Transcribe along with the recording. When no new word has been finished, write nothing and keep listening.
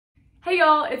Hey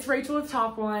y'all, it's Rachel with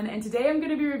Top One, and today I'm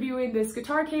going to be reviewing this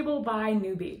guitar cable by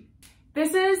Newbie.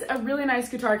 This is a really nice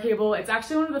guitar cable. It's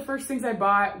actually one of the first things I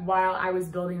bought while I was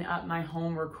building up my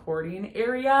home recording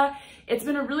area. It's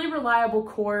been a really reliable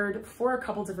cord for a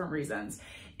couple different reasons.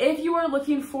 If you are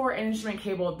looking for an instrument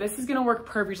cable, this is gonna work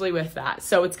perfectly with that.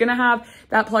 So it's gonna have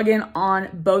that plug-in on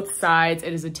both sides.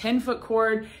 It is a 10-foot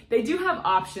cord. They do have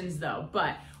options though,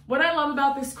 but what I love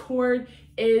about this cord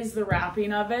is the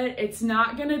wrapping of it. It's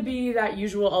not gonna be that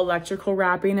usual electrical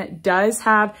wrapping. It does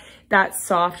have that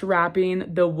soft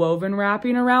wrapping, the woven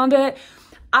wrapping around it.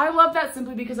 I love that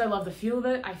simply because I love the feel of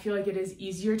it. I feel like it is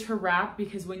easier to wrap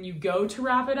because when you go to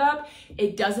wrap it up,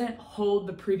 it doesn't hold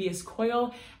the previous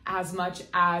coil as much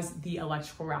as the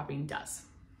electrical wrapping does.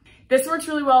 This works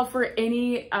really well for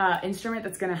any instrument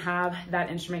that's gonna have that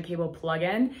instrument cable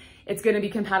plug-in. It's gonna be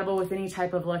compatible with any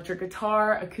type of electric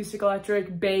guitar, acoustic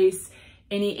electric, bass,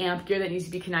 any amp gear that needs to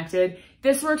be connected.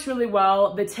 This works really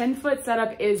well. The 10-foot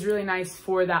setup is really nice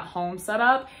for that home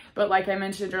setup, but like I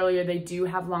mentioned earlier, they do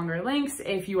have longer lengths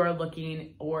if you are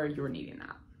looking or you're needing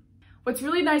that. What's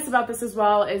really nice about this as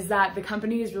well is that the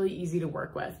company is really easy to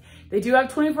work with. They do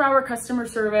have 24-hour customer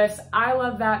service. I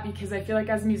love that because I feel like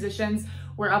as musicians,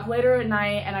 we're up later at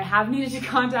night and I have needed to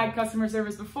contact customer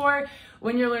service before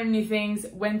when you're learning new things,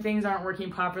 when things aren't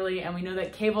working properly, and we know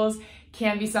that cables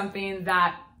can be something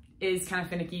that is kind of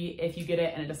finicky if you get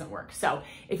it and it doesn't work. So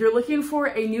if you're looking for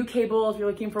a new cable, if you're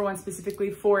looking for one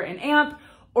specifically for an amp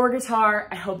or guitar,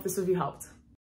 I hope this will be helped.